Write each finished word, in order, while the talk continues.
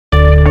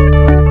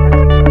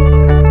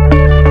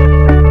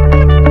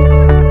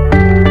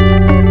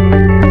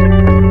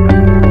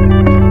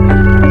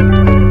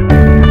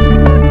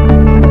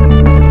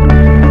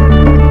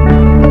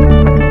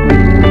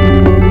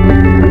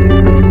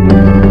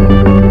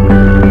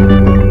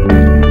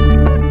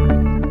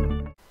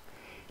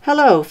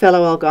Hello,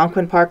 fellow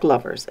Algonquin Park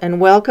lovers, and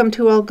welcome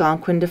to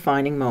Algonquin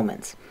Defining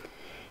Moments.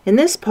 In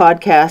this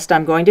podcast,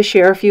 I'm going to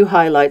share a few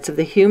highlights of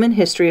the human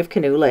history of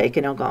Canoe Lake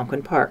in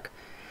Algonquin Park.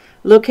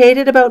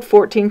 Located about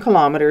 14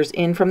 kilometers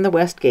in from the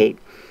West Gate,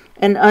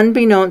 and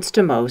unbeknownst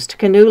to most,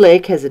 Canoe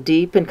Lake has a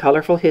deep and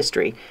colorful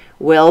history,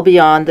 well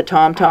beyond the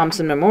Tom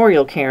Thomson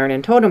Memorial Cairn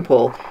and Totem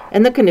Pole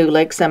and the Canoe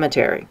Lake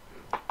Cemetery.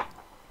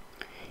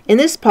 In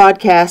this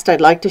podcast,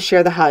 I'd like to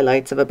share the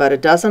highlights of about a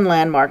dozen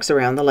landmarks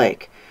around the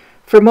lake.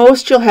 For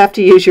most, you'll have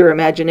to use your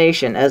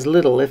imagination, as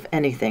little, if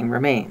anything,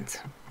 remains.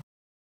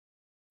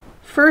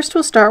 First,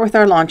 we'll start with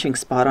our launching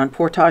spot on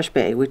Portage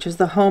Bay, which is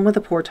the home of the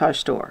Portage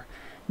Store.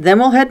 Then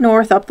we'll head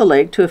north up the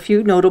lake to a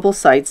few notable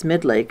sites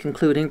mid-lake,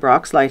 including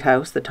Braught's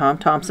Lighthouse, the Tom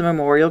Thomson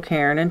Memorial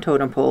Cairn and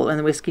Totem Pole, and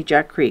the Whiskey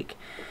Jack Creek.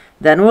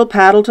 Then we'll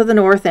paddle to the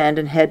north end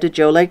and head to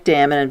Joe Lake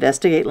Dam and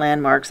investigate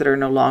landmarks that are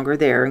no longer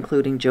there,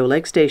 including Joe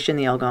Lake Station,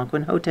 the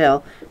Algonquin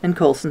Hotel, and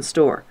Colson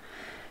Store.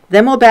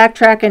 Then we'll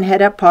backtrack and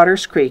head up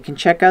Potter's Creek and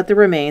check out the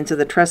remains of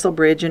the Trestle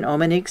Bridge and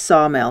Omanique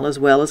sawmill, as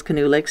well as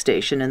Canoe Lake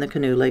Station and the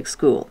Canoe Lake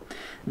School.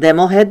 Then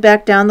we'll head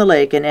back down the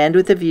lake and end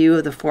with a view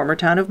of the former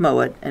town of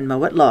Mowat and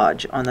Mowat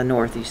Lodge on the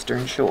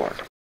northeastern shore.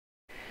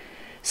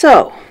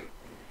 So,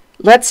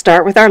 let's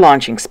start with our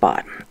launching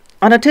spot.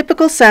 On a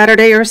typical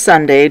Saturday or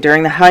Sunday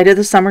during the height of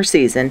the summer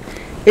season,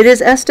 it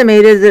is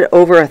estimated that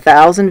over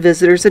 1,000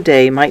 visitors a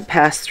day might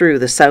pass through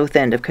the south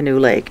end of Canoe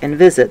Lake and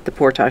visit the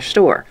Portage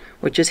Store,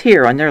 which is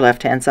here on their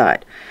left-hand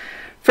side.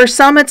 For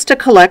some, it's to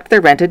collect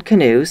their rented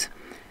canoes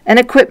and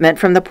equipment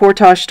from the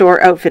Portage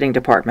Store outfitting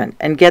department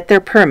and get their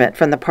permit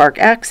from the park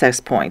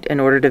access point in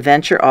order to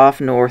venture off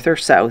north or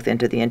south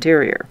into the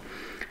interior.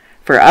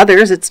 For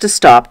others, it's to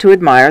stop to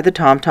admire the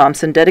Tom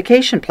Thomson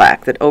dedication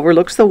plaque that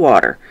overlooks the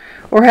water,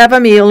 or have a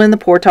meal in the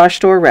Portage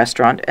Store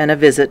restaurant and a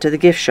visit to the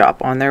gift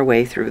shop on their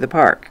way through the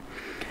park.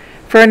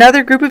 For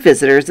another group of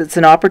visitors, it's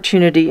an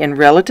opportunity in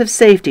relative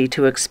safety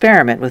to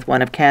experiment with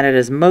one of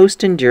Canada's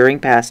most enduring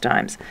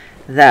pastimes,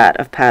 that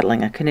of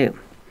paddling a canoe.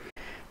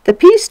 The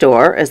P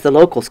Store, as the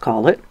locals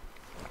call it,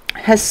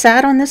 has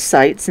sat on this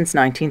site since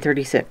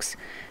 1936,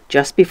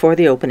 just before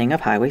the opening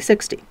of Highway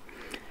 60.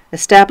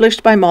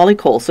 Established by Molly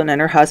Colson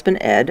and her husband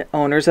Ed,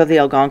 owners of the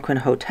Algonquin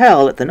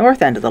Hotel at the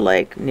north end of the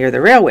lake, near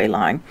the railway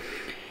line,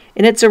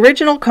 in its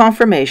original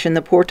conformation,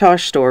 the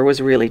Portage Store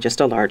was really just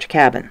a large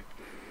cabin.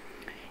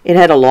 It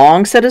had a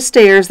long set of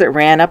stairs that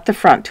ran up the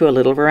front to a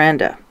little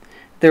veranda.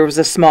 There was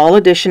a small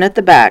addition at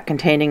the back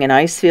containing an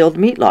ice-filled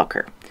meat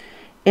locker.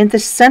 In the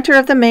center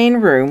of the main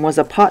room was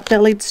a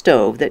pot-bellied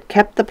stove that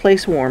kept the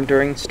place warm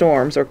during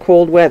storms or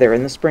cold weather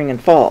in the spring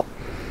and fall.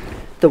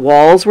 The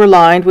walls were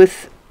lined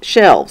with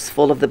shelves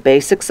full of the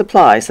basic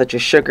supplies such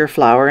as sugar,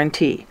 flour, and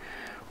tea.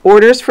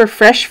 Orders for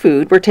fresh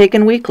food were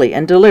taken weekly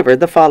and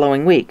delivered the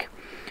following week.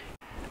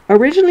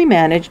 Originally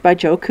managed by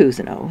Joe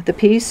Cousineau, the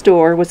P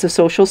Store was the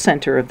social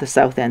center of the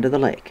south end of the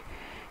lake.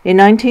 In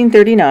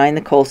 1939,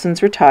 the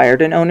Colsons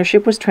retired and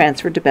ownership was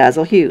transferred to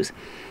Basil Hughes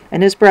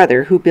and his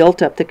brother, who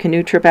built up the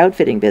canoe trip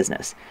outfitting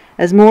business,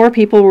 as more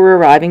people were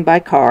arriving by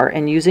car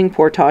and using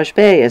Portage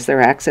Bay as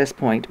their access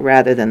point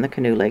rather than the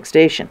Canoe Lake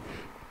Station.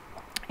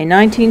 In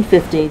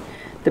 1950,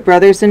 the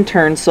brothers in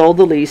turn sold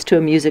the lease to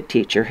a music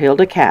teacher,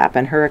 Hilda Capp,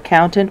 and her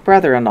accountant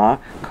brother-in-law,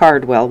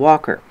 Cardwell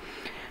Walker.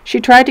 She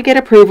tried to get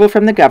approval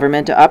from the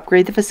government to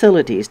upgrade the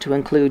facilities to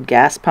include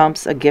gas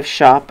pumps, a gift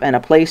shop, and a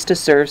place to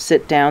serve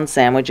sit-down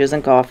sandwiches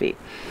and coffee.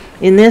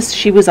 In this,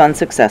 she was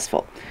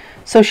unsuccessful.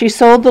 So she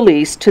sold the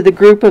lease to the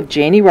group of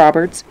Janie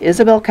Roberts,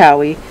 Isabel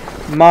Cowie,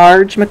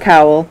 Marge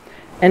McCowell,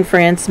 and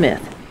Fran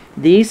Smith.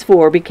 These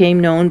four became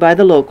known by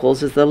the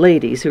locals as the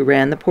ladies who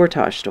ran the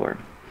Portage Store.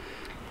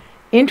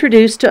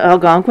 Introduced to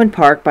Algonquin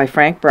Park by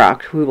Frank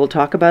Braught, who we will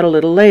talk about a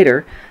little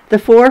later, the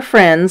four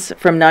friends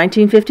from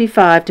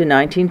 1955 to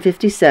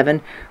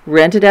 1957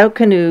 rented out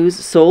canoes,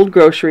 sold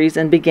groceries,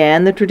 and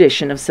began the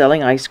tradition of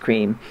selling ice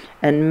cream,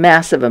 and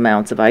massive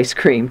amounts of ice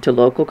cream, to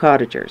local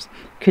cottagers,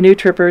 canoe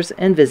trippers,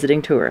 and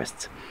visiting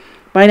tourists.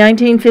 By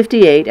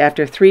 1958,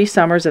 after 3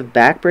 summers of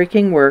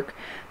back-breaking work,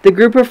 the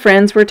group of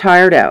friends were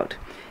tired out.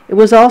 It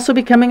was also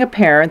becoming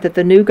apparent that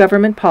the new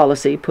government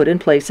policy put in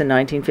place in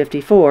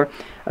 1954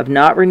 of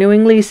not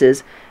renewing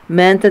leases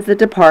meant that the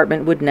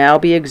department would now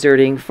be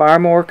exerting far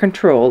more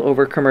control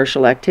over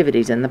commercial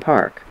activities in the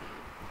park.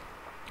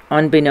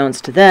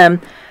 Unbeknownst to them,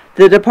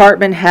 the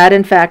department had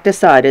in fact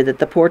decided that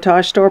the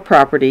Portage Store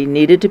property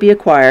needed to be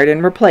acquired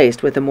and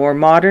replaced with a more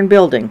modern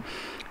building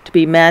to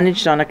be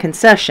managed on a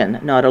concession,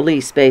 not a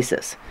lease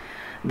basis.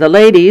 The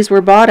ladies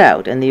were bought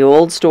out and the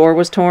old store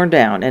was torn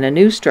down and a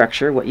new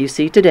structure, what you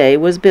see today,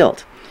 was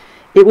built.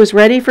 It was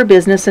ready for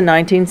business in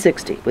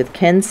 1960, with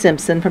Ken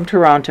Simpson from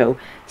Toronto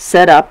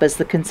set up as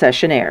the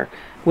concessionaire,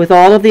 with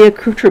all of the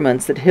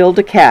accoutrements that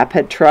Hilda Capp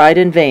had tried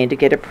in vain to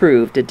get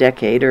approved a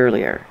decade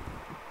earlier.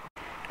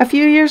 A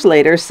few years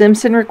later,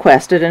 Simpson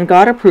requested and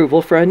got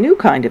approval for a new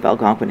kind of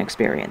Algonquin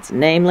experience,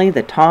 namely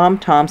the Tom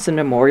Thomson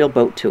Memorial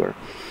Boat Tour.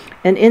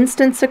 An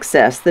instant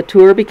success, the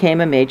tour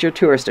became a major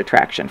tourist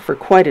attraction for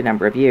quite a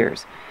number of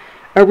years.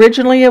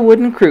 Originally a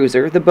wooden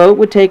cruiser, the boat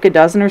would take a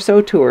dozen or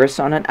so tourists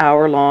on an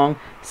hour-long,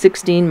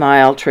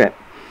 16-mile trip.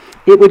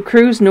 It would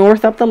cruise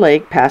north up the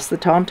lake past the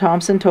Tom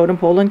Thomson Totem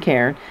Pole in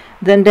Cairn,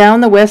 then down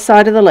the west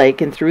side of the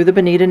lake and through the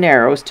Bonita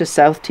Narrows to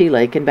South Tea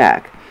Lake and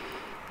back.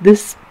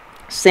 This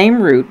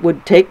same route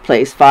would take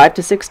place 5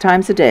 to 6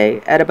 times a day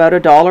at about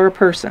 $1 a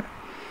person.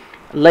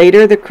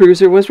 Later, the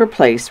cruiser was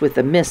replaced with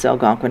the Miss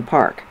Algonquin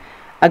Park,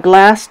 a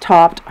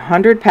glass-topped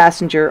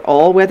 100-passenger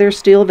all-weather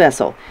steel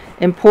vessel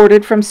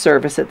imported from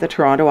service at the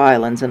Toronto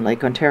Islands in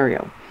Lake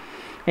Ontario.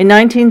 In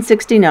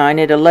 1969,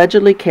 it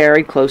allegedly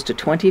carried close to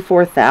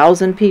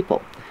 24,000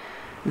 people.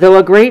 Though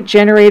a great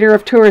generator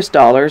of tourist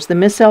dollars, the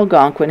Miss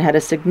Algonquin had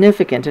a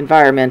significant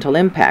environmental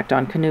impact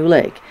on Canoe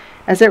Lake,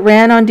 as it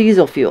ran on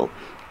diesel fuel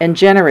and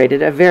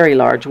generated a very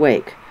large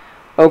wake.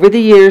 Over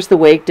the years, the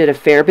wake did a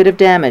fair bit of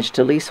damage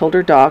to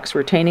leaseholder docks,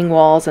 retaining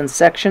walls, and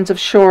sections of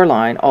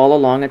shoreline all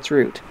along its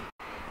route.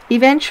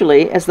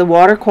 Eventually, as the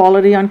water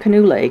quality on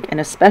Canoe Lake, and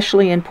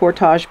especially in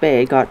Portage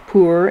Bay, got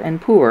poorer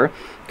and poorer,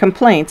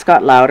 complaints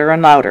got louder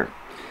and louder,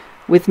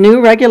 with new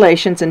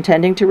regulations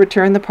intending to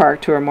return the park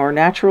to a more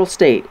natural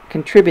state,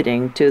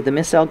 contributing to the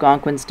Miss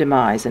Algonquin's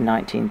demise in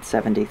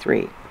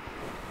 1973.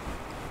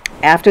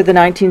 After the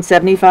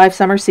 1975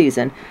 summer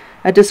season,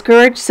 a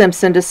discouraged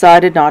Simpson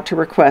decided not to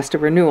request a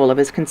renewal of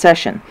his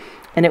concession,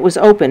 and it was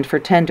opened for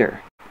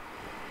tender.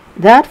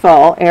 That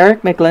fall,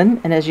 Eric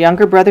Miglin and his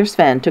younger brother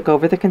Sven took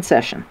over the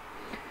concession,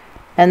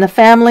 and the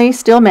family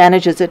still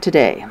manages it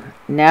today.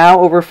 Now,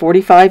 over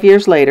 45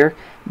 years later,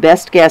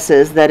 best guess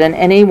is that in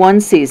any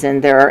one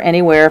season there are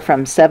anywhere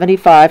from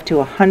 75 to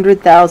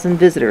 100,000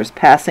 visitors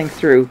passing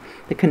through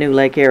the Canoe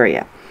Lake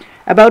area.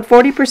 About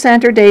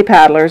 40% are day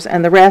paddlers,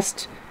 and the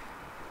rest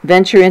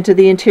venture into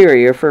the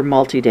interior for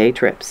multi-day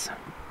trips.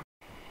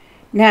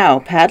 Now,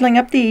 paddling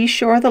up the east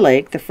shore of the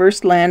lake, the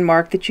first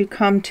landmark that you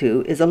come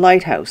to is a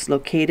lighthouse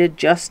located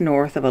just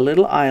north of a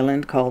little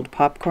island called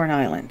Popcorn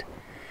Island.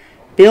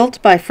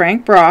 Built by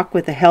Frank Braught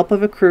with the help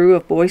of a crew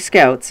of Boy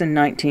Scouts in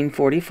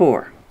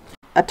 1944.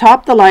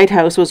 Atop the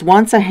lighthouse was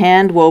once a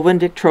hand-woven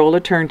Victrola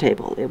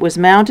turntable. It was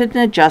mounted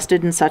and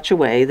adjusted in such a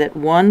way that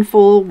one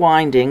full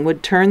winding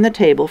would turn the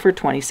table for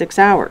 26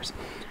 hours.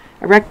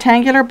 A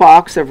rectangular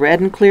box of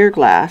red and clear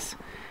glass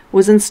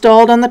was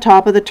installed on the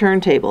top of the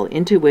turntable,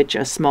 into which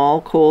a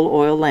small coal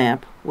oil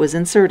lamp was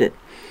inserted.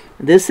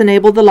 This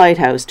enabled the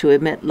lighthouse to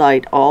emit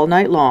light all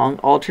night long,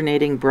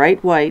 alternating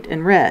bright white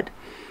and red.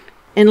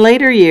 In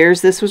later years,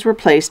 this was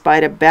replaced by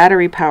a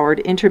battery-powered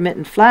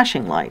intermittent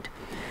flashing light.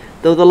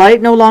 Though the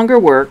light no longer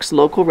works,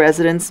 local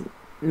residents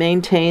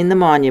maintain the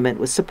monument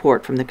with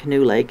support from the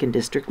Canoe Lake and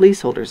District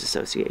Leaseholders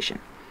Association.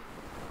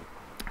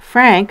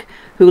 Frank,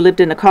 who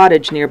lived in a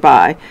cottage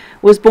nearby,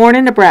 was born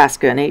in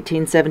Nebraska in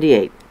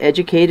 1878.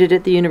 Educated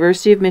at the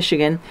University of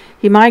Michigan,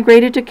 he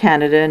migrated to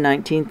Canada in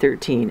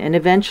 1913 and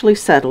eventually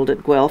settled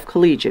at Guelph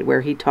Collegiate,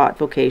 where he taught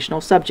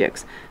vocational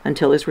subjects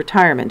until his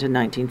retirement in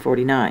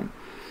 1949.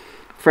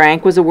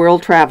 Frank was a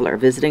world traveler,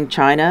 visiting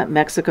China,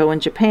 Mexico,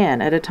 and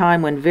Japan at a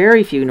time when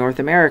very few North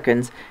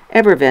Americans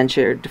ever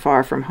ventured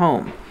far from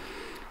home.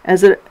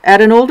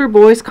 At an older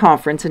boys'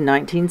 conference in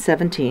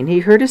 1917, he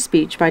heard a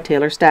speech by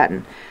Taylor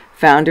Staton,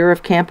 founder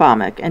of Camp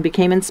Omanique, and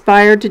became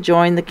inspired to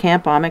join the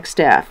Camp Omanique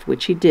staff,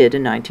 which he did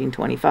in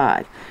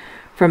 1925.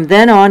 From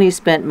then on, he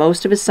spent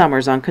most of his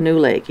summers on Canoe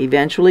Lake,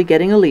 eventually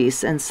getting a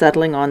lease and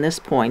settling on this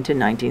point in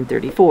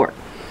 1934.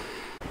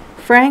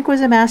 Frank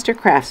was a master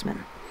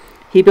craftsman.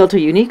 He built a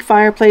unique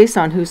fireplace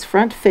on whose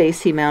front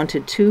face he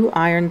mounted 2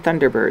 iron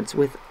thunderbirds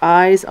with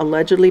eyes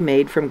allegedly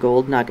made from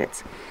gold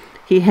nuggets.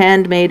 He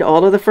handmade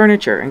all of the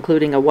furniture,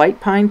 including a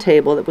white pine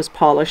table that was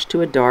polished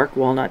to a dark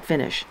walnut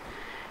finish.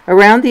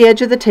 Around the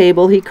edge of the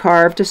table, he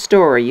carved a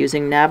story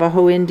using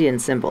Navajo Indian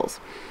symbols.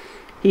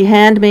 He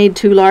handmade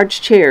 2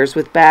 large chairs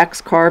with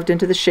backs carved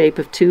into the shape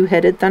of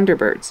 2-headed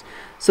thunderbirds,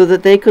 so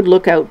that they could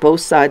look out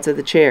both sides of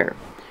the chair.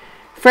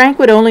 Frank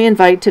would only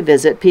invite to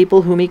visit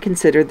people whom he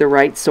considered the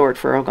right sort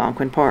for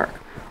Algonquin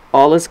Park.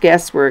 All his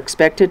guests were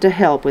expected to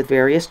help with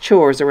various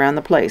chores around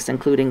the place,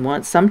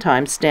 including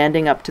sometimes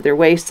standing up to their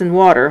waists in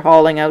water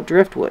hauling out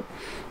driftwood.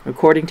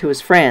 According to his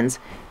friends,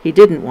 he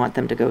didn't want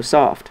them to go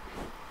soft.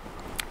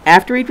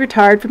 After he'd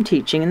retired from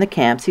teaching in the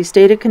camps, he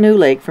stayed at Canoe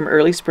Lake from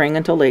early spring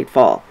until late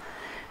fall.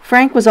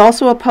 Frank was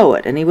also a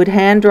poet, and he would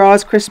hand draw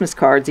his Christmas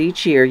cards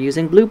each year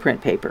using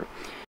blueprint paper.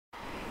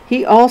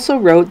 He also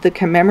wrote the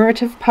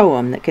commemorative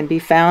poem that can be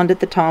found at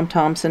the Tom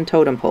Thomson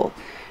Totem Pole.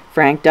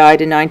 Frank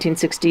died in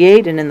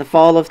 1968, and in the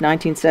fall of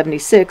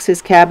 1976,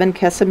 his cabin,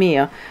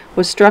 Kesamia,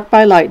 was struck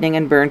by lightning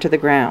and burned to the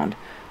ground.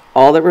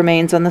 All that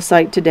remains on the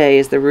site today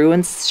is the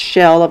ruined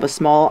shell of a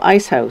small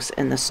ice house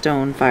and the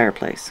stone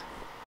fireplace.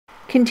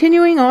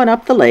 Continuing on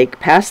up the lake,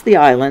 past the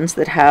islands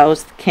that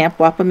house Camp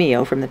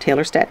Wapameo from the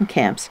Taylor Staton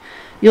camps,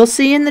 you'll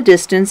see in the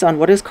distance on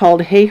what is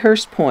called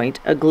Hayhurst Point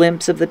a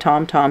glimpse of the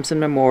Tom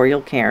Thomson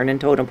Memorial Cairn and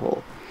Totem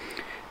Pole.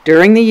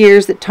 During the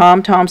years that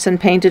Tom Thomson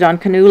painted on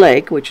Canoe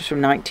Lake, which was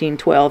from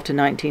 1912 to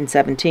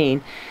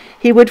 1917,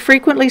 he would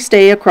frequently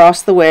stay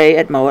across the way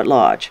at Mowat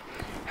Lodge.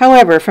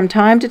 However, from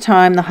time to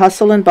time the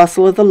hustle and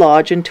bustle of the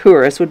lodge and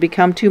tourists would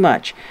become too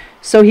much.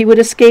 so he would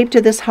escape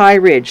to this high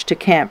ridge to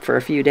camp for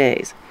a few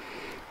days.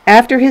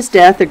 After his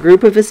death, a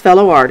group of his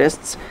fellow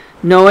artists,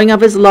 knowing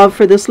of his love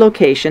for this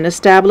location,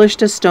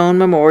 established a stone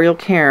memorial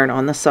cairn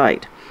on the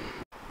site.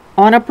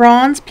 On a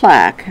bronze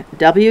plaque,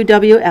 W.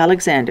 W.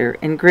 Alexander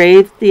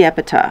engraved the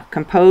epitaph,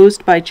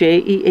 composed by J.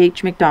 E.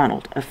 H.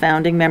 MacDonald, a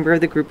founding member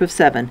of the Group of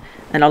Seven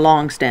and a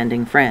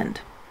long-standing friend.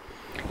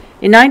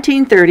 In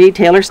 1930,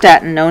 Taylor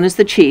Staton, known as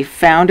the Chief,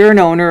 founder and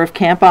owner of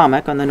Camp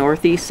Omanique on the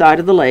northeast side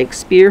of the lake,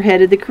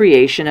 spearheaded the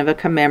creation of a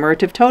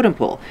commemorative totem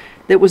pole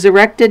that was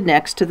erected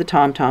next to the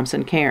Tom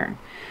Thomson cairn.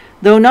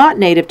 Though not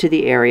native to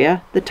the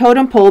area, the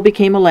totem pole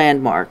became a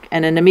landmark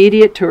and an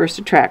immediate tourist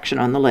attraction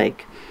on the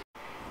lake.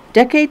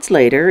 Decades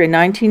later, in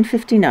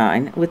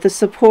 1959, with the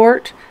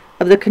support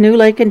of the Canoe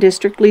Lake and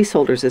District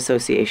Leaseholders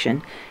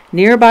Association,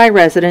 nearby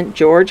resident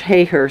George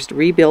Hayhurst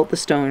rebuilt the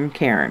stone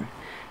cairn.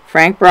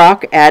 Frank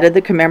Braught added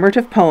the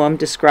commemorative poem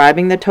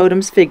describing the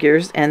totem's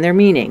figures and their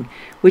meaning,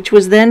 which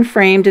was then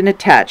framed and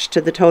attached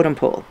to the totem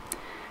pole.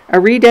 A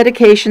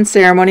rededication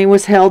ceremony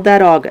was held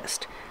that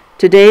August.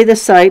 Today, the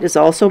site is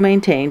also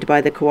maintained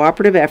by the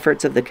cooperative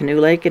efforts of the Canoe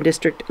Lake and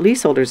District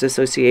Leaseholders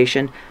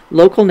Association,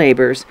 local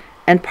neighbors,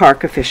 and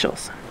park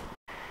officials.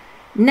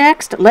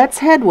 Next, let's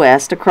head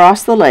west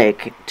across the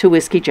lake to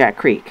Whiskey Jack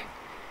Creek.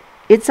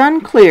 It's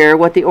unclear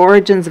what the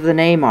origins of the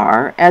name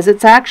are, as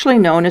it's actually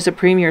known as a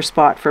premier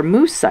spot for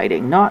moose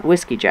sighting, not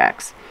whiskey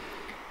jacks.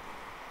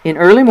 In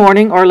early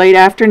morning or late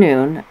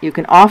afternoon, you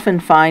can often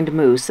find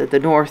moose at the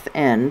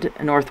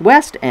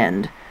northwest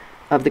end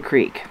of the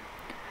creek.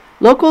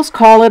 Locals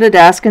call it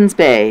Adaskin's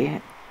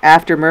Bay,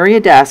 after Murray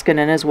Adaskin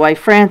and his wife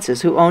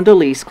Frances, who owned a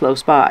lease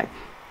close by.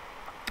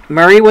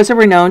 Murray was a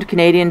renowned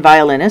Canadian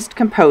violinist,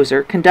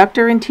 composer,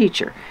 conductor, and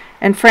teacher,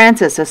 and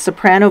Frances a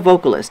soprano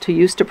vocalist who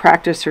used to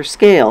practice her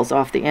scales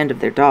off the end of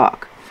their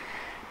dock.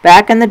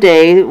 Back in the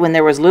day, when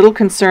there was little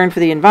concern for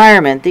the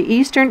environment, the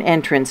eastern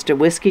entrance to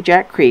Whiskey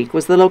Jack Creek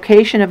was the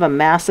location of a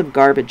massive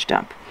garbage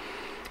dump.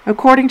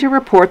 According to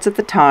reports at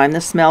the time,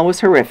 the smell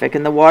was horrific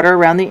and the water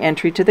around the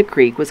entry to the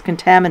creek was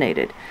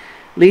contaminated.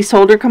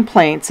 Leaseholder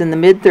complaints in the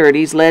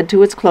mid-30s led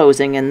to its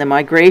closing and the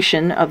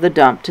migration of the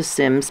dump to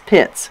Sims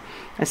Pits,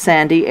 a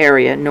sandy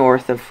area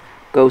north of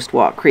Ghost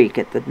Walk Creek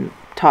at the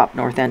top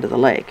north end of the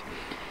lake.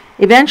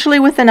 Eventually,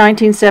 with the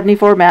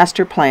 1974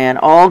 master plan,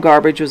 all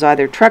garbage was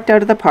either trucked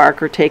out of the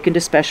park or taken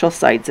to special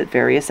sites at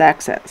various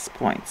access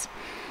points.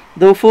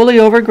 Though fully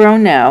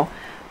overgrown now,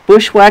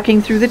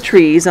 bushwhacking through the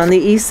trees on the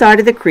east side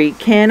of the creek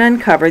can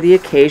uncover the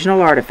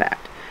occasional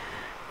artifact.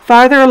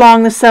 Farther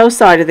along the south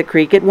side of the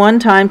creek at one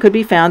time could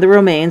be found the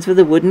remains of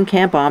the wooden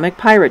Camp Omanique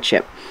pirate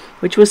ship,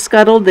 which was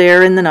scuttled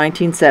there in the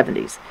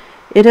 1970s.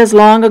 It has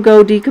long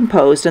ago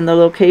decomposed and the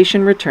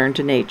location returned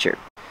to nature.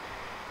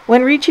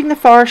 When reaching the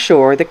far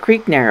shore, the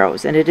creek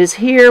narrows, and it is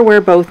here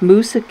where both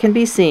moose can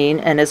be seen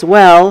and as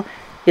well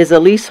is a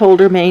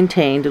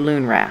leaseholder-maintained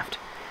loon raft.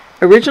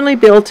 Originally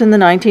built in the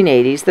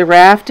 1980s, the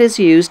raft is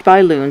used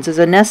by loons as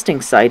a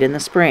nesting site in the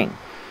spring.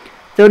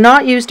 Though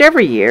not used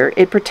every year,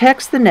 it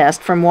protects the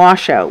nest from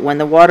washout when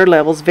the water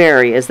levels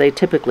vary as they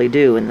typically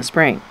do in the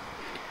spring.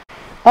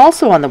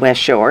 Also on the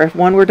west shore, if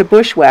one were to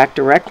bushwhack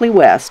directly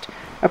west,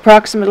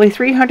 approximately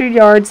 300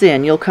 yards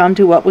in, you'll come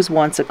to what was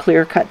once a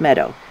clear-cut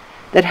meadow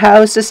that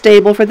housed a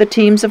stable for the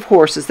teams of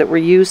horses that were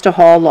used to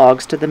haul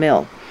logs to the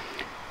mill.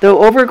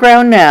 Though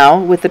overgrown now,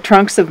 with the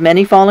trunks of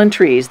many fallen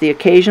trees, the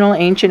occasional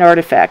ancient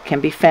artifact can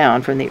be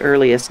found from the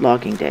earliest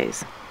logging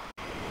days.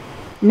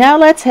 Now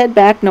let's head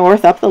back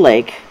north up the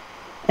lake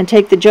and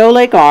take the Joe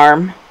Lake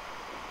Arm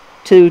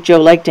to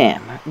Joe Lake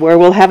Dam, where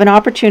we'll have an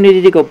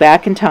opportunity to go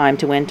back in time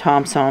to when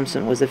Tom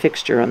Thomson was a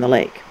fixture on the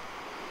lake.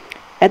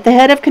 At the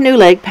head of Canoe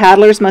Lake,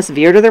 paddlers must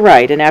veer to the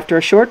right, and after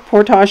a short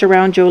portage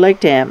around Joe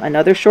Lake Dam,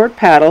 another short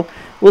paddle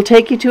will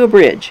take you to a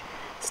bridge.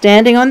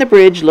 Standing on the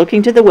bridge,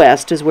 looking to the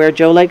west, is where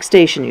Joe Lake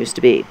Station used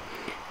to be.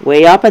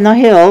 Way up on the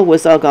hill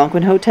was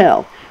Algonquin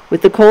Hotel,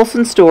 with the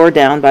Colson store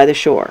down by the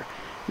shore.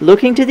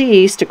 Looking to the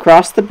east,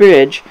 across the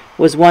bridge,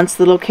 was once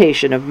the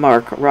location of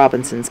Mark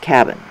Robinson's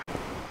cabin.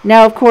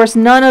 Now, of course,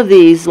 none of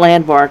these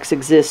landmarks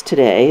exist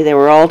today. They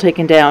were all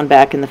taken down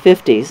back in the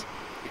 50s.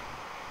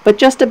 But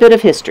just a bit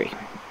of history.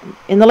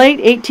 In the late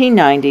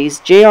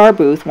 1890s, J.R.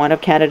 Booth, one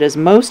of Canada's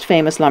most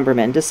famous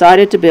lumbermen,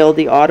 decided to build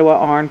the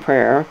Ottawa-Arn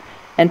Prairie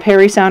and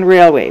Parry Sound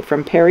Railway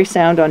from Parry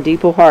Sound on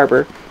Depot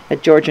Harbor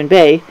at Georgian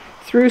Bay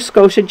through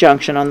Scotia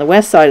Junction on the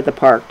west side of the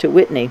park to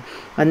Whitney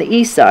on the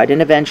east side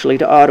and eventually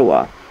to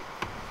Ottawa.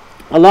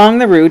 Along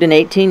the route in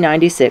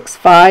 1896,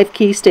 5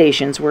 key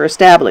stations were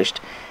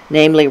established,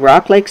 namely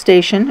Rock Lake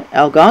Station,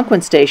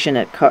 Algonquin Station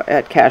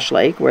at Cache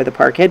Lake, where the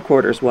park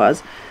headquarters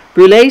was,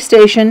 Brûlé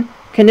Station,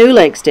 Canoe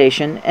Lake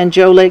Station, and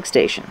Joe Lake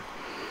Station.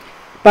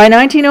 By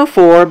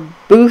 1904,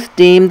 Booth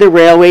deemed the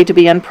railway to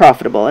be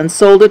unprofitable and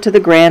sold it to the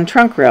Grand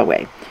Trunk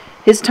Railway.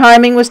 His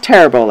timing was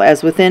terrible,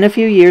 as within a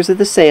few years of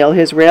the sale,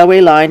 his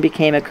railway line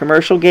became a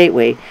commercial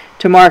gateway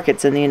to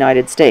markets in the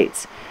United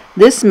States.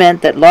 This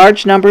meant that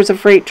large numbers of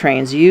freight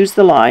trains used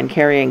the line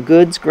carrying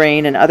goods,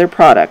 grain, and other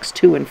products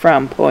to and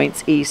from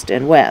points east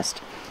and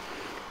west.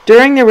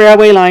 During the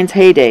railway line's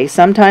heyday,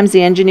 sometimes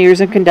the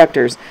engineers and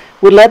conductors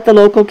would let the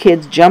local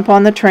kids jump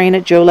on the train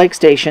at Joe Lake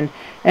Station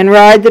and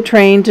ride the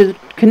train to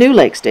Canoe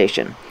Lake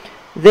Station.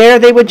 There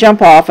they would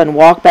jump off and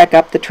walk back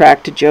up the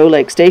track to Joe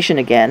Lake Station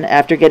again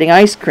after getting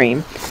ice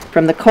cream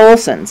from the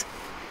Colsons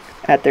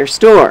at their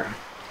store.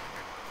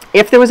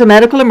 If there was a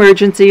medical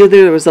emergency,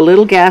 there was a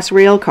little gas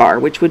rail car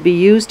which would be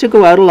used to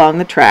go out along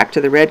the track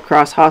to the Red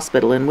Cross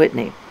Hospital in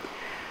Whitney.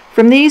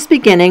 From these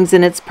beginnings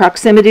and its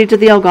proximity to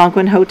the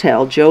Algonquin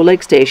Hotel, Joe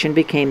Lake Station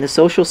became the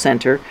social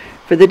center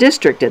for the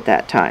district at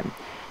that time.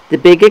 The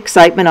big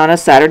excitement on a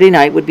Saturday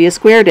night would be a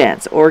square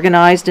dance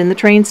organized in the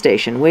train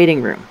station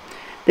waiting room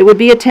that would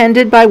be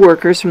attended by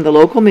workers from the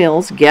local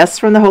mills, guests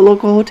from the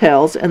local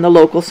hotels, and the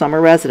local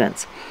summer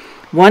residents.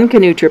 One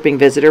canoe-tripping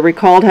visitor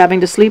recalled having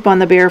to sleep on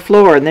the bare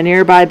floor in the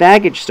nearby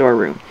baggage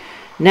storeroom.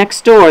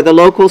 Next door, the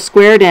locals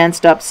square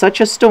danced up such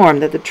a storm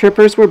that the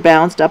trippers were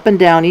bounced up and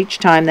down each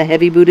time the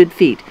heavy-booted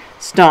feet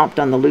stomped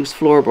on the loose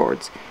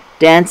floorboards.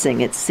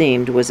 Dancing, it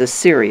seemed, was a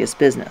serious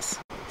business.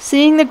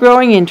 Seeing the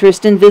growing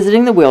interest in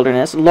visiting the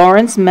wilderness,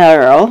 Lawrence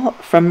Merrill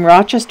from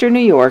Rochester, New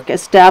York,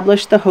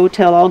 established the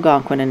Hotel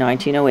Algonquin in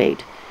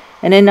 1908,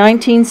 and in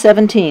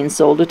 1917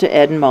 sold it to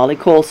Ed and Molly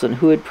Colson,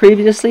 who had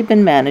previously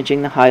been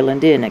managing the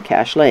Highland Inn at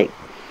Cache Lake.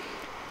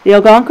 The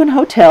Algonquin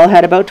Hotel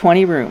had about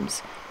 20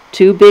 rooms,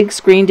 2 big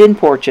screened-in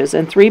porches,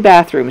 and 3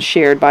 bathrooms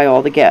shared by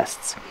all the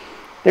guests.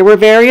 There were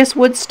various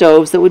wood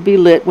stoves that would be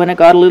lit when it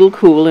got a little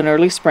cool in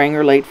early spring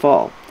or late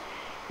fall.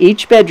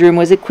 Each bedroom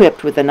was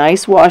equipped with a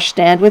nice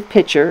washstand with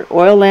pitcher,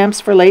 oil lamps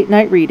for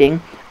late-night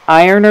reading,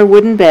 iron or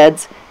wooden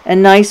beds,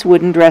 and nice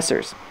wooden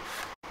dressers.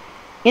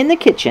 In the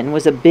kitchen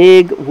was a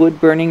big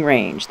wood-burning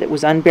range that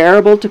was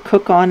unbearable to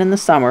cook on in the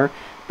summer,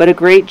 but a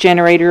great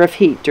generator of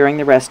heat during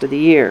the rest of the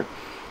year.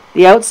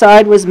 The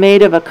outside was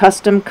made of a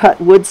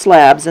custom-cut wood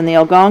slabs, and the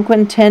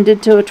Algonquin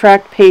tended to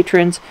attract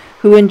patrons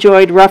who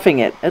enjoyed roughing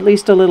it, at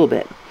least a little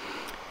bit.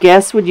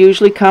 Guests would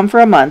usually come for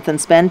a month and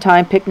spend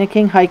time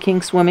picnicking,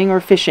 hiking, swimming, or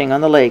fishing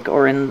on the lake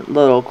or in the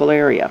local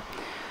area.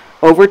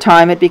 Over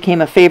time, it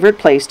became a favorite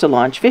place to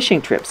launch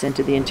fishing trips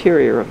into the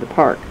interior of the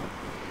park.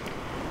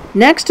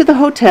 Next to the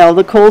hotel,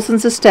 the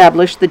Colsons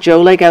established the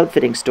Joe Lake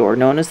Outfitting Store,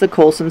 known as the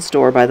Colson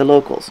Store by the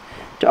locals,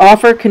 to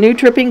offer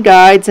canoe-tripping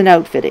guides and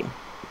outfitting.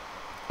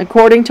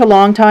 According to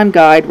longtime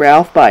guide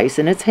Ralph Bice,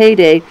 in its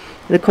heyday,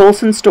 the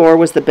Colson Store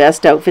was the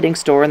best outfitting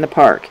store in the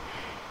park.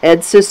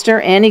 Ed's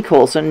sister, Annie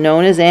Colson,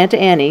 known as Aunt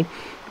Annie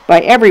by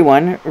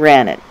everyone,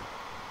 ran it.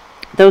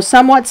 Though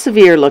somewhat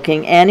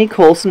severe-looking, Annie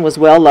Colson was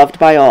well loved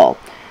by all.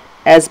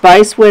 As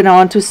Bice went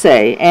on to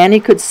say, Annie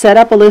could set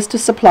up a list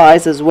of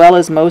supplies as well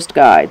as most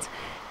guides.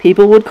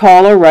 People would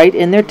call or write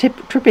in their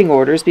tripping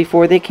orders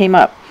before they came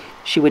up.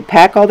 She would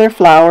pack all their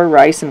flour,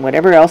 rice, and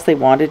whatever else they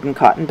wanted in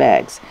cotton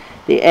bags.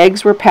 The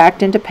eggs were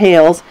packed into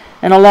pails,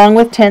 and along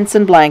with tents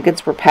and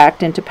blankets were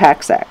packed into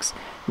pack sacks.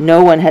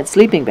 No one had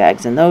sleeping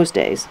bags in those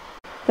days.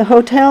 The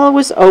hotel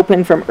was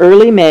open from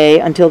early May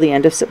until the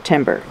end of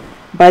September.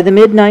 By the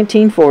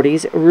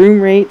mid-1940s,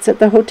 room rates at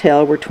the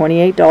hotel were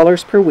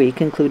 $28 per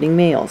week, including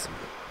meals.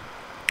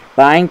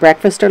 Buying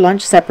breakfast or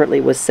lunch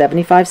separately was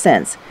 75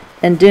 cents,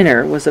 and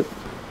dinner was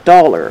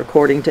 $1,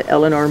 according to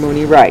Eleanor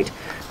Mooney Wright,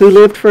 who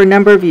lived for a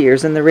number of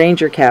years in the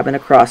ranger cabin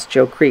across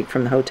Joe Creek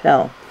from the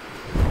hotel.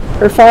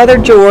 Her father,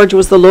 George,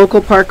 was the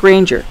local park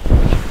ranger.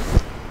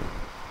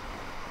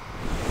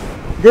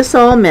 This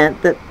all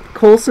meant that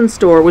Colson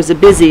Store was a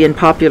busy and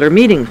popular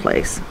meeting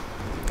place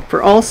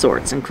for all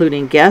sorts,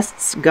 including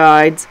guests,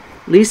 guides,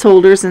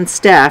 leaseholders, and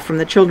staff from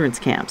the children's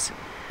camps.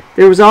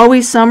 There was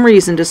always some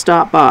reason to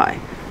stop by.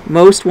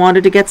 Most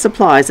wanted to get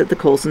supplies at the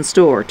Colson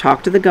Store,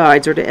 talk to the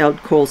guides or to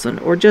Ed Colson,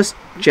 or just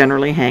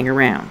generally hang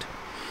around.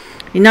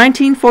 In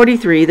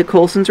 1943, the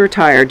Colsons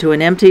retired to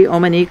an empty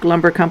Omanique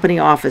Lumber Company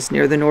office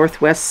near the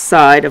northwest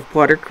side of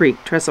Potter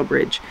Creek, Trestle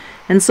Bridge,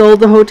 and sold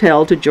the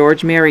hotel to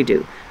George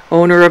Merridew,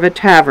 owner of a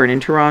tavern in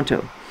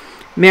Toronto.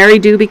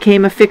 Merridew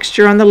became a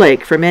fixture on the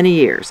lake for many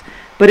years,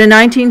 but in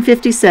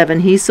 1957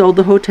 he sold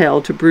the hotel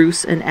to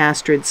Bruce and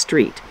Astrid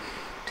Street.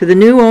 To the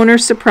new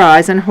owner's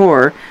surprise and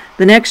horror,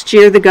 the next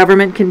year the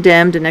government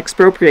condemned and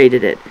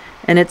expropriated it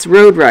and its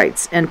road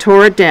rights and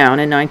tore it down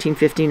in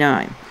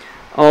 1959.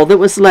 All that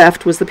was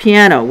left was the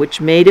piano,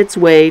 which made its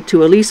way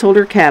to a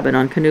leaseholder cabin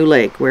on Canoe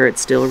Lake, where it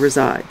still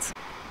resides.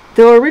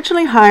 Though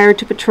originally hired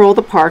to patrol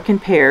the park in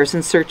pairs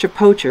in search of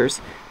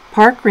poachers,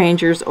 park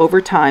rangers over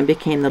time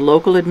became the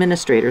local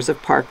administrators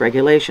of park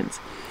regulations.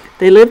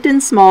 They lived in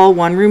small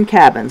one-room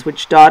cabins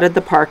which dotted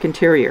the park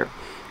interior.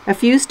 A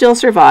few still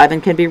survive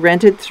and can be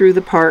rented through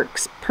the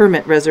park's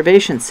permit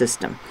reservation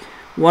system.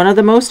 One of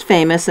the most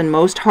famous and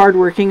most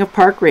hard-working of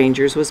park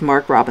rangers was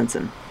Mark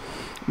Robinson.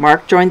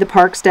 Mark joined the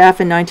park staff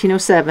in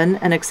 1907,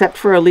 and except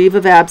for a leave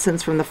of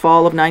absence from the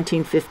fall of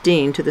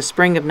 1915 to the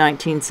spring of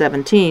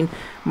 1917,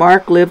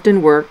 Mark lived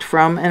and worked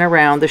from and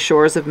around the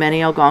shores of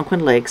many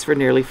Algonquin lakes for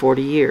nearly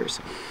 40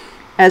 years,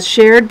 as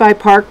shared by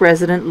park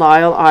resident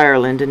Lyle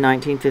Ireland in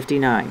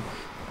 1959.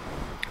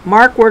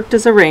 Mark worked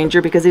as a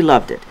ranger because he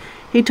loved it.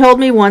 He told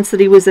me once that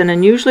he was an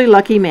unusually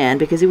lucky man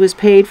because he was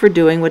paid for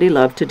doing what he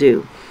loved to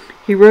do.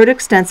 He wrote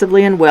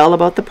extensively and well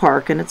about the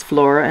park and its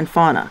flora and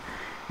fauna.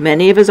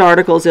 Many of his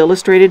articles,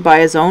 illustrated by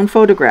his own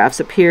photographs,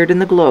 appeared in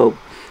the Globe,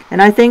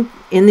 and I think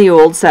in the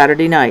Old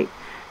Saturday Night.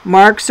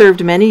 Mark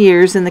served many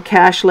years in the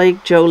Cache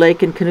Lake, Joe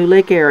Lake, and Canoe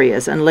Lake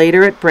areas, and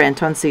later at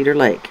Brent on Cedar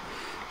Lake.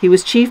 He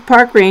was chief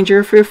park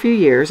ranger for a few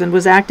years and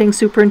was acting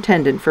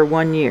superintendent for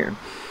 1 year.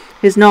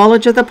 His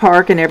knowledge of the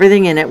park and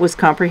everything in it was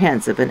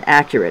comprehensive and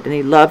accurate, and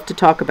he loved to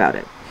talk about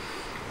it.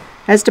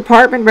 As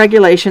department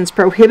regulations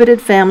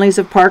prohibited families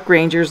of park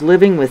rangers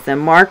living with them,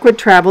 Mark would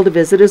travel to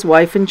visit his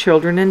wife and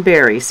children in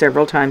Barrie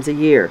several times a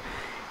year.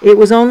 It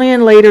was only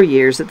in later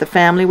years that the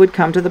family would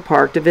come to the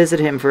park to visit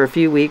him for a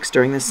few weeks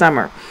during the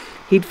summer.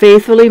 He'd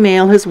faithfully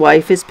mail his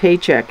wife his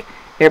paycheck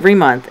every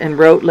month and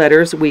wrote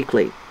letters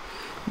weekly.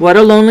 What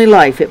a lonely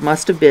life it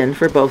must have been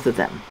for both of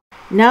them.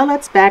 Now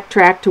let's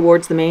backtrack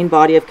towards the main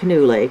body of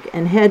Canoe Lake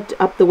and head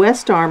up the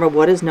west arm of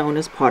what is known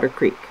as Potter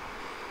Creek.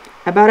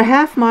 About a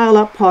half-mile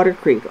up Potter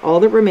Creek, all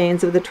that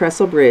remains of the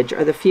Trestle Bridge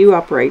are the few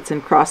uprights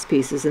and cross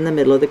pieces in the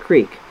middle of the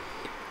creek.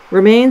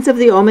 Remains of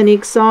the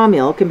Omanique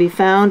sawmill can be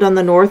found on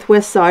the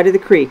northwest side of the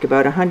creek,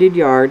 about 100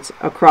 yards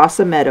across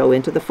a meadow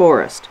into the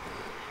forest,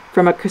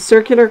 from a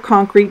circular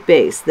concrete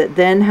base that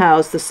then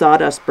housed the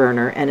sawdust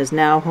burner and is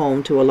now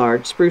home to a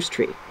large spruce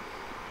tree.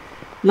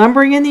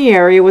 Lumbering in the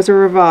area was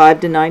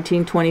revived in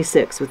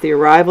 1926 with the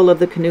arrival of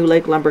the Canoe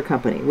Lake Lumber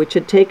Company, which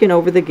had taken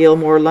over the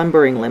Gilmore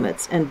lumbering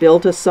limits and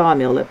built a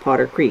sawmill at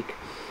Potter Creek.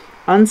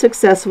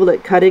 Unsuccessful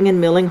at cutting and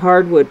milling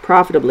hardwood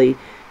profitably,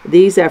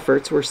 these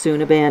efforts were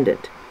soon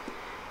abandoned.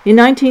 In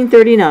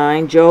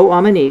 1939, Joe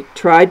Omanique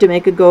tried to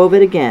make a go of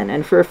it again,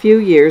 and for a few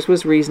years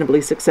was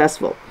reasonably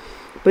successful.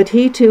 But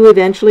he too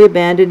eventually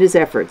abandoned his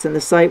efforts, and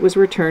the site was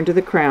returned to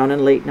the Crown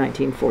in late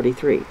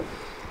 1943.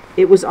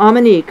 It was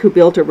Omanique who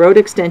built a road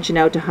extension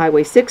out to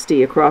Highway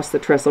 60 across the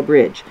Trestle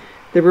Bridge,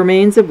 the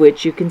remains of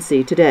which you can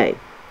see today.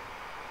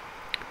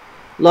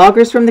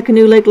 Loggers from the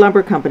Canoe Lake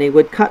Lumber Company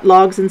would cut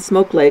logs in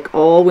Smoke Lake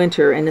all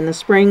winter, and in the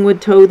spring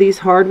would tow these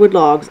hardwood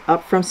logs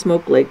up from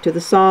Smoke Lake to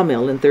the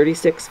sawmill in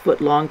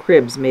 36-foot-long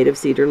cribs made of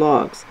cedar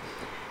logs.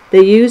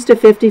 They used a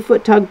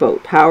 50-foot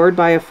tugboat powered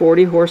by a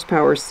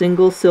 40-horsepower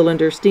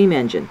single-cylinder steam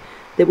engine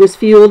that was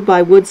fueled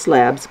by wood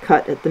slabs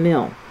cut at the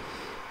mill.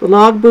 The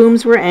log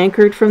booms were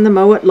anchored from the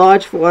Mowat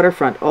Lodge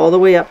waterfront all the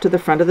way up to the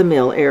front of the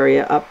mill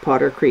area up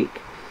Potter Creek.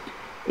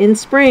 In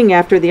spring,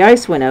 after the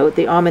ice went out,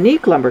 the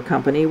Omanique Lumber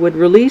Company would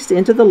release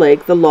into the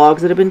lake the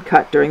logs that had been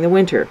cut during the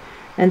winter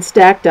and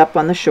stacked up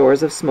on the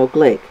shores of Smoke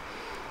Lake.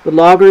 The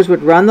loggers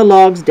would run the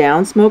logs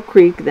down Smoke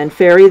Creek, then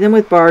ferry them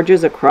with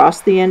barges across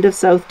the end of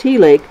South Tea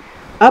Lake,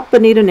 up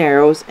Bonita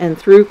Narrows, and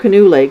through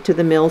Canoe Lake to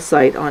the mill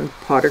site on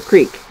Potter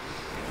Creek.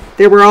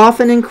 There were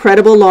often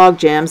incredible log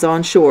jams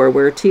on shore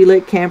where Tea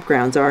Lake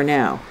campgrounds are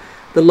now.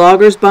 The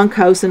loggers'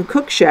 bunkhouse and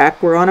cook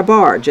shack were on a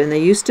barge, and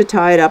they used to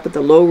tie it up at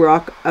the low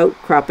rock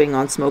outcropping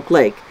on Smoke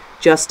Lake,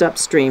 just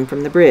upstream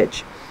from the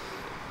bridge.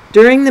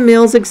 During the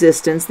mill's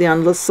existence, the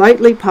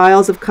unsightly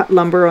piles of cut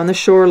lumber on the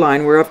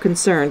shoreline were of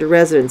concern to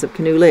residents of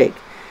Canoe Lake.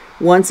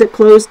 Once it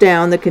closed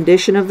down, the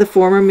condition of the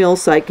former mill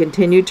site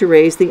continued to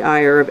raise the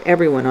ire of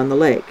everyone on the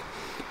lake.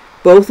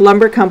 Both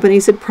lumber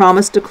companies had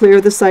promised to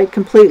clear the site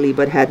completely,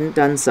 but hadn't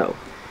done so.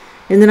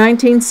 In the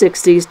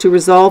 1960s, to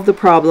resolve the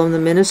problem, the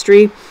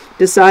ministry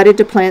decided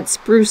to plant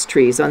spruce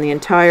trees on the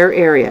entire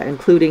area,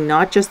 including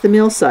not just the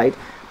mill site,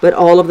 but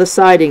all of the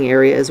siding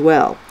area as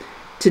well.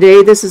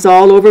 Today, this is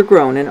all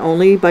overgrown, and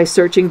only by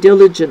searching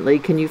diligently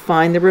can you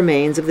find the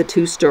remains of the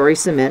two-story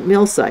cement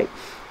mill site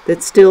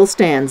that still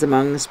stands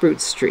among the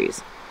spruce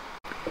trees.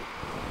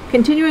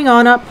 Continuing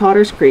on up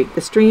Potter's Creek,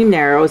 the stream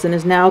narrows and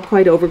is now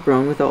quite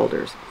overgrown with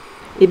alders.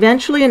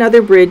 Eventually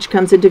another bridge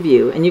comes into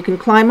view, and you can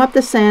climb up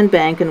the sand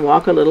bank and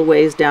walk a little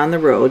ways down the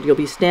road. You'll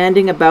be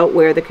standing about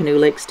where the Canoe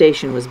Lake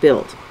Station was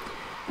built.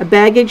 A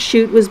baggage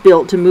chute was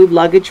built to move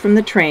luggage from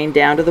the train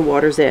down to the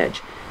water's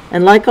edge,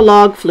 and like a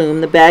log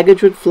flume, the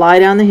baggage would fly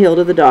down the hill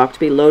to the dock to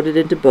be loaded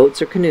into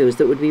boats or canoes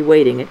that would be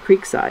waiting at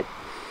creekside.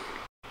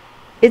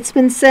 It's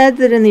been said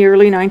that in the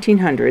early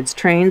 1900s,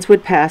 trains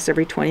would pass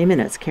every 20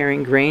 minutes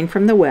carrying grain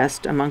from the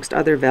west amongst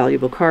other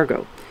valuable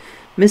cargo.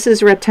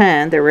 Mrs.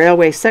 Ratin, the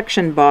railway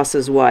section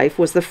boss's wife,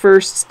 was the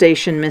first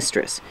station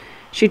mistress.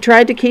 She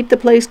tried to keep the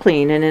place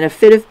clean, and in a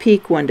fit of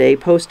pique one day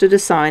posted a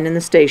sign in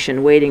the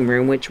station waiting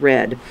room which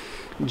read,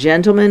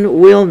 "Gentlemen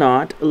will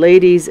not,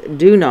 ladies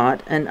do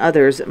not, and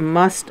others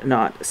must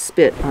not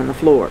spit on the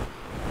floor."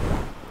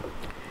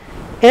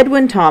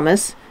 Edwin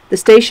Thomas, the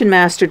station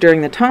master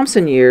during the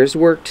Thomson years,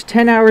 worked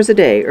 10 hours a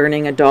day,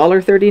 earning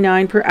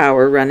 $1.39 per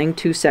hour running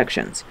 2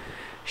 sections.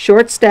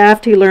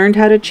 Short-staffed, he learned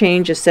how to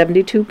change a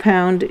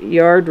 72-pound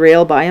yard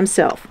rail by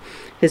himself.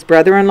 His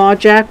brother-in-law,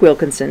 Jack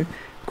Wilkinson,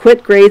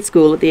 quit grade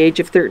school at the age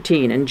of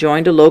 13 and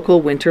joined a local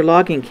winter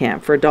logging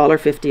camp for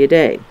 $1.50 a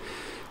day.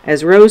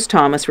 As Rose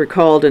Thomas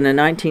recalled in a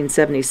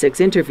 1976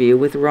 interview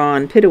with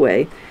Ron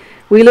Pittaway,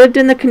 "We lived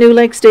in the Canoe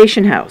Lake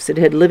Station house. It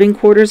had living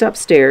quarters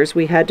upstairs.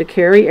 We had to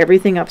carry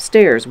everything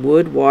upstairs,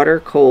 wood,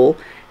 water, coal,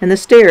 and the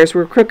stairs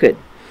were crooked.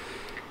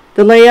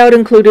 The layout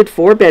included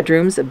 4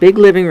 bedrooms, a big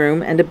living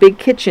room, and a big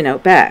kitchen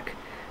out back.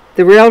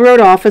 The railroad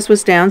office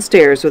was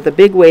downstairs with a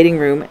big waiting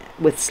room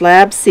with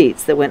slab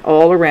seats that went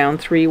all around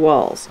 3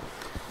 walls.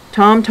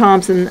 Tom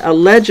Thomson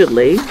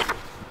allegedly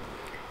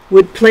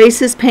would place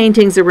his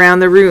paintings around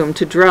the room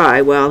to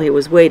dry while he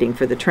was waiting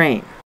for the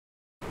train.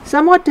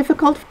 Somewhat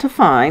difficult to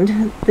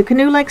find, the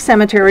Canoe Lake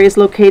Cemetery is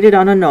located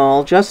on a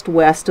knoll just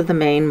west of the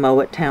main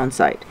Mowat town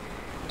site.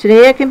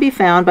 Today it can be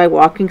found by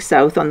walking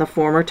south on the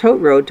former tote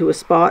road to a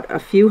spot a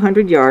few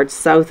hundred yards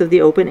south of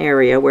the open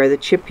area where the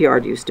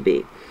chipyard used to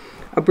be.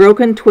 A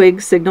broken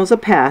twig signals a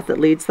path that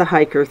leads the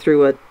hiker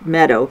through a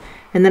meadow,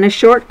 and then a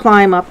short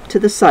climb up to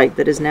the site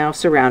that is now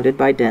surrounded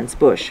by dense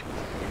bush.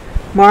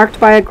 Marked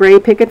by a gray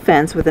picket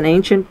fence with an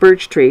ancient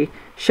birch tree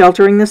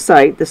sheltering the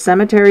site, the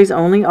cemetery's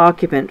only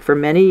occupant for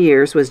many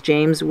years was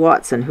James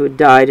Watson, who had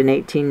died in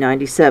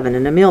 1897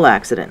 in a mill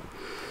accident.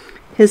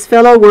 His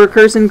fellow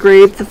workers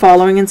engraved the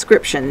following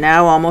inscription,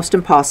 now almost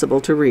impossible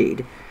to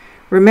read.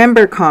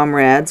 "Remember,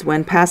 comrades,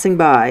 when passing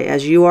by,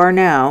 as you are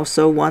now,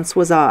 so once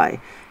was I.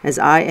 As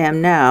I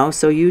am now,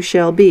 so you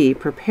shall be.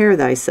 Prepare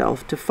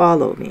thyself to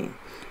follow me."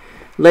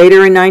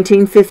 Later in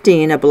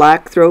 1915, a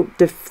black throat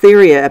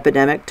diphtheria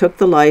epidemic took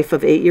the life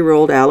of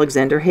 8-year-old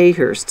Alexander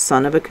Hayhurst,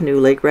 son of a Canoe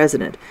Lake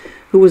resident,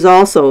 who was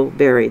also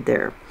buried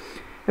there.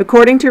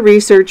 According to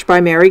research by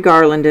Mary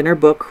Garland in her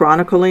book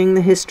chronicling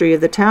the history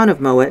of the town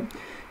of Mowat,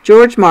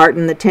 George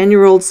Martin, the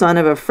 10-year-old son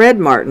of a Fred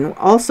Martin,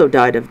 also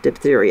died of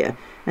diphtheria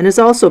and is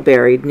also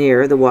buried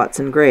near the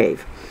Watson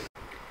grave.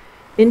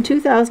 In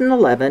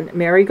 2011,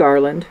 Mary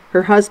Garland,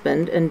 her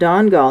husband, and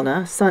Don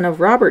Galna, son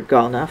of Robert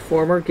Galna,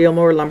 former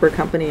Gilmore Lumber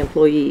Company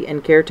employee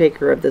and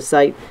caretaker of the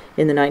site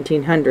in the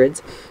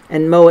 1900s,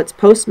 and Mowat's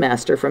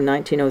postmaster from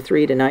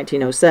 1903 to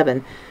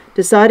 1907,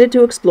 decided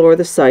to explore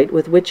the site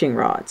with witching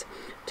rods.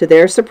 To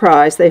their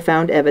surprise, they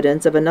found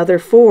evidence of another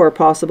 4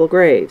 possible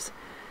graves.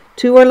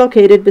 2 are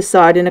located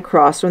beside and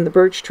across from the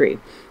birch tree,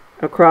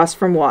 across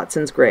from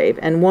Watson's grave,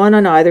 and 1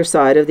 on either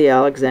side of the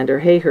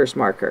Alexander Hayhurst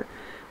marker.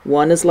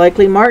 1 is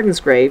likely Martin's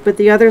grave, but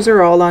the others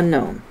are all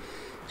unknown.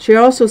 She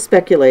also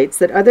speculates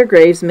that other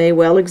graves may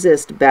well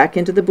exist back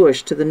into the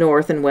bush to the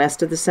north and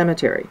west of the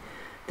cemetery.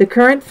 The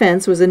current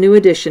fence was a new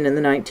addition in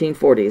the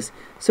 1940s,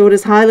 so it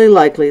is highly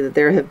likely that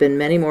there have been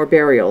many more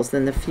burials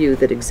than the few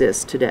that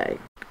exist today.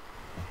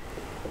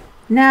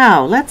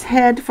 Now, let's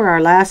head for our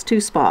last 2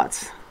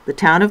 spots, the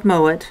town of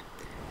Mowat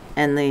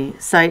and the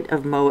site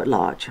of Mowat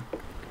Lodge.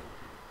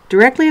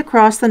 Directly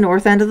across the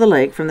north end of the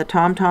lake from the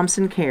Tom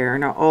Thomson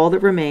Cairn are all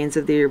that remains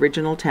of the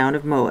original town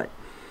of Mowat.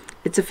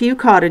 It's a few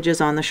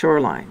cottages on the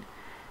shoreline.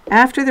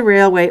 After the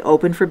railway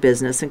opened for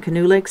business and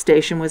Canoe Lake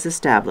Station was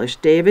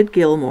established, David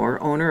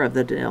Gilmore, owner of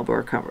the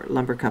Delbor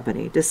Lumber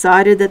Company,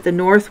 decided that the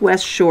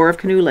northwest shore of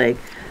Canoe Lake,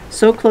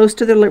 so close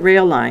to the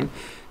rail line,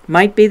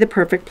 might be the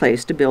perfect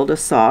place to build a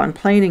saw and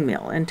planing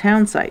mill and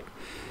town site.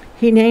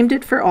 He named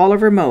it for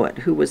Oliver Mowat,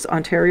 who was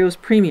Ontario's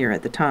premier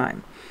at the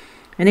time.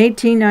 In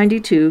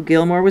 1892,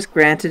 Gilmore was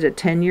granted a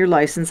 10-year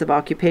license of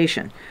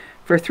occupation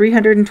for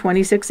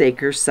 326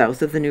 acres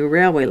south of the new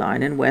railway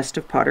line and west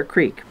of Potter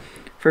Creek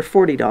for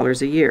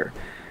 $40 a year.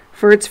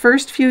 For its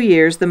first few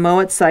years, the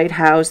Mowat site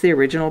housed the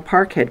original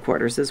park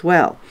headquarters as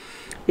well.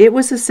 It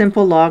was a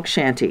simple log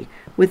shanty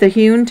with a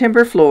hewn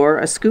timber floor,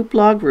 a scoop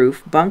log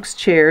roof, bunks,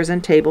 chairs,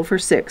 and table for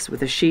 6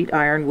 with a sheet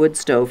iron wood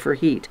stove for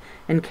heat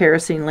and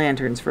kerosene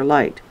lanterns for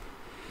light.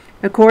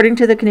 According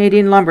to the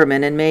Canadian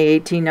Lumberman in May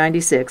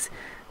 1896,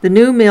 the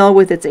new mill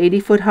with its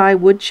 80-foot-high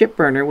wood chip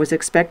burner was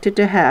expected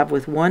to have,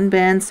 with 1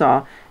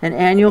 bandsaw, an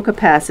annual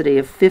capacity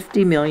of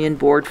 50 million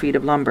board feet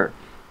of lumber.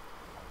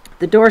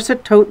 The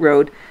Dorset Tote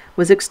Road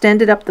was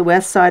extended up the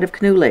west side of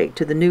Canoe Lake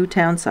to the new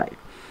town site.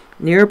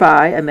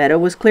 Nearby, a meadow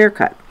was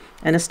clear-cut,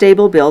 and a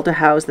stable built to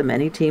house the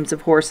many teams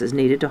of horses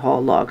needed to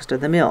haul logs to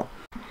the mill.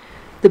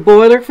 The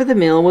boiler for the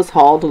mill was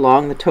hauled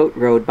along the Tote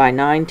Road by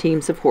 9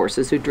 teams of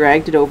horses who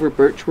dragged it over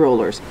birch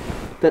rollers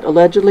that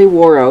allegedly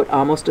wore out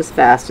almost as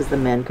fast as the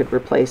men could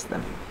replace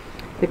them.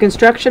 The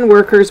construction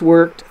workers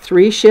worked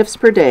 3 shifts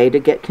per day to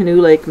get Canoe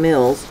Lake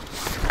Mills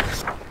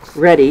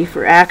ready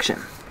for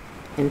action,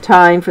 in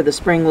time for the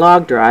spring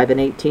log drive in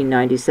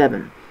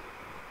 1897.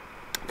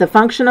 The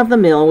function of the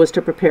mill was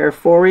to prepare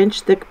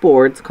 4-inch thick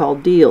boards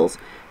called deals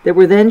that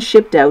were then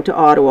shipped out to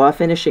Ottawa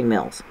finishing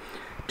mills.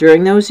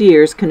 During those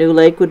years, Canoe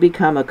Lake would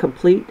become a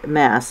complete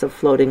mass of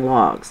floating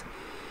logs.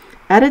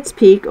 At its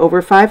peak,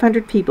 over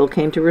 500 people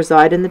came to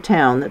reside in the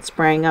town that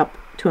sprang up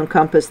to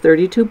encompass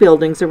 32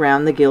 buildings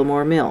around the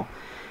Gilmore Mill.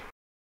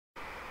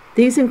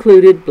 These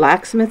included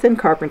blacksmith and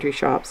carpentry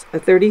shops, a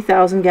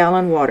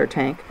 30,000-gallon water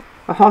tank,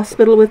 a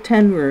hospital with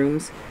 10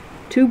 rooms,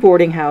 2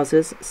 boarding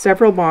houses,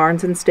 several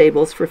barns and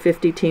stables for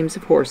 50 teams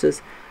of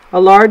horses, a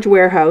large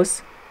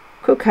warehouse,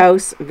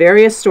 cookhouse,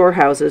 various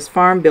storehouses,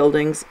 farm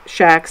buildings,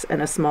 shacks,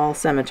 and a small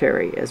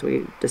cemetery, as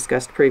we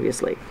discussed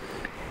previously.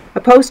 A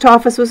post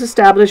office was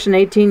established in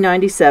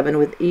 1897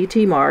 with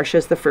E.T. Marsh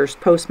as the first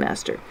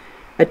postmaster.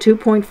 A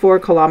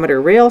 2.4-kilometer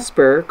rail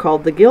spur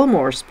called the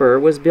Gilmore Spur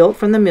was built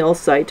from the mill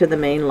site to the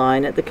main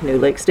line at the Canoe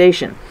Lake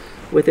Station,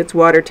 with its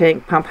water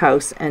tank, pump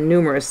house, and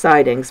numerous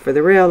sidings for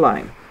the rail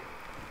line.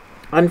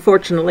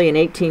 Unfortunately, in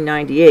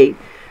 1898,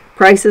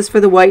 prices for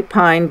the white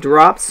pine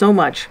dropped so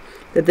much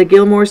that the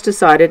Gilmores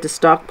decided to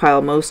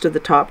stockpile most of the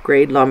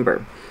top-grade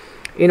lumber.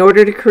 In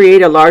order to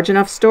create a large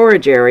enough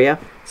storage area,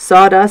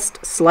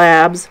 sawdust,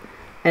 slabs,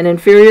 and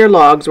inferior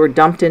logs were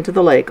dumped into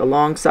the lake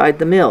alongside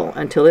the mill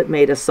until it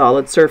made a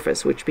solid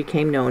surface, which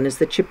became known as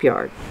the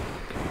chipyard.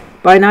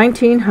 By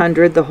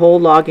 1900, the whole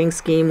logging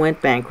scheme went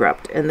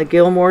bankrupt, and the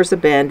Gilmores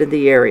abandoned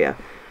the area.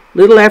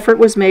 Little effort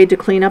was made to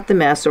clean up the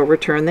mess or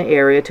return the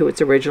area to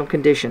its original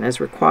condition as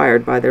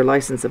required by their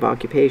license of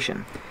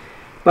occupation.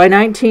 By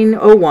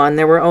 1901,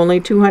 there were only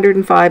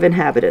 205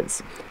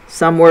 inhabitants.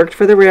 Some worked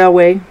for the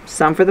railway,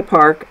 some for the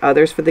park,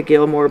 others for the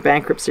Gilmore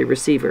bankruptcy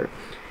receiver.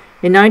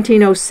 In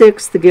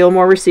 1906, the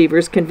Gilmore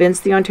receivers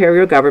convinced the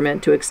Ontario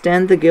government to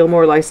extend the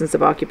Gilmore license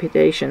of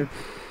occupation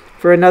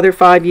for another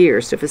 5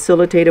 years to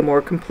facilitate a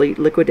more complete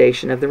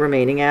liquidation of the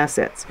remaining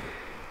assets.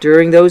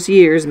 During those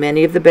years,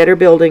 many of the better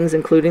buildings,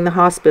 including the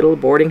hospital,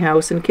 boarding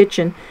house, and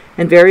kitchen,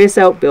 and various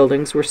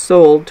outbuildings, were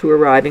sold to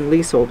arriving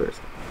leaseholders.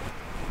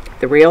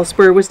 The rail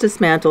spur was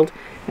dismantled,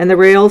 and the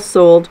rails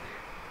sold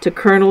to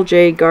Colonel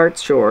J.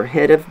 Gartshore,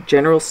 head of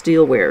General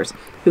Steelwares,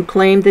 who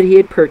claimed that he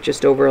had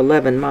purchased over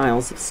 11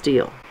 miles of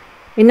steel.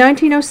 In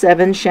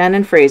 1907,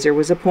 Shannon Fraser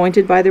was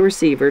appointed by the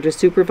receiver to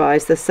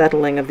supervise the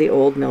settling of the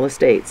old mill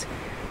estates.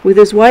 With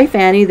his wife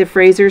Annie, the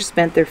Frasers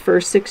spent their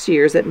first 6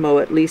 years at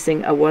Mowat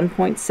leasing a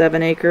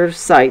 1.7-acre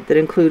site that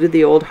included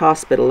the old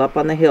hospital up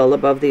on the hill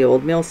above the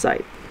old mill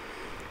site.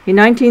 In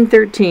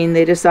 1913,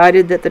 they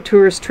decided that the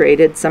tourist trade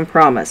had some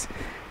promise.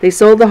 They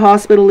sold the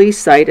hospital lease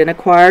site and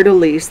acquired a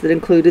lease that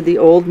included the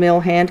old mill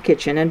hand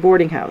kitchen and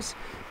boarding house.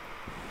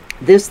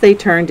 This they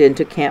turned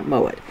into Camp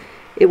Mowat.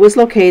 It was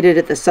located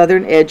at the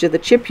southern edge of the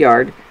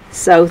chipyard,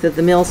 south of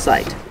the mill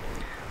site.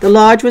 The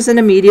lodge was an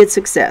immediate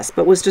success,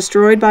 but was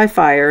destroyed by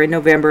fire in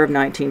November of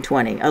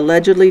 1920,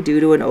 allegedly due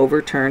to an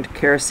overturned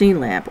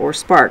kerosene lamp or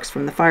sparks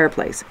from the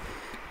fireplace.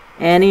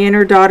 Annie and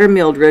her daughter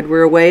Mildred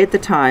were away at the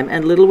time,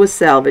 and little was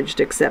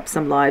salvaged except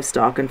some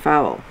livestock and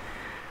fowl.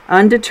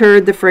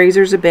 Undeterred, the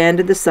Frasers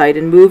abandoned the site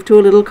and moved to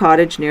a little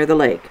cottage near the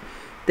lake.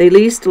 They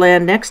leased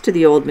land next to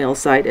the old mill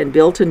site and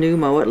built a new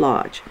Mowat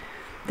lodge.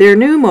 Their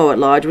new Mowat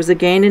lodge was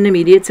again an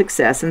immediate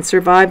success and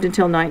survived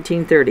until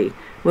 1930,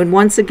 when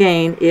once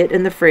again it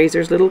and the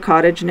Frasers' little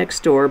cottage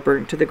next door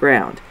burnt to the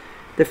ground.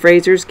 The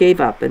Frasers gave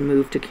up and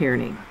moved to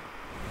Cairn.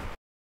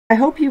 I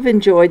hope you've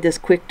enjoyed this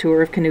quick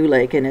tour of Canoe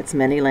Lake and its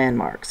many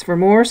landmarks. For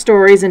more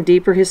stories and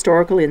deeper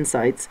historical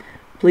insights,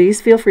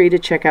 please feel free to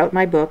check out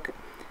my book,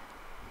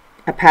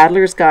 A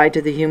Paddler's Guide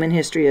to the Human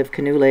History of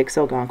Canoe Lake's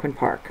Algonquin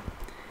Park.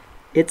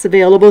 It's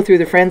available through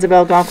the Friends of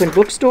Algonquin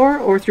bookstore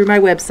or through my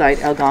website,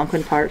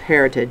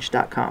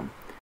 algonquinparkheritage.com.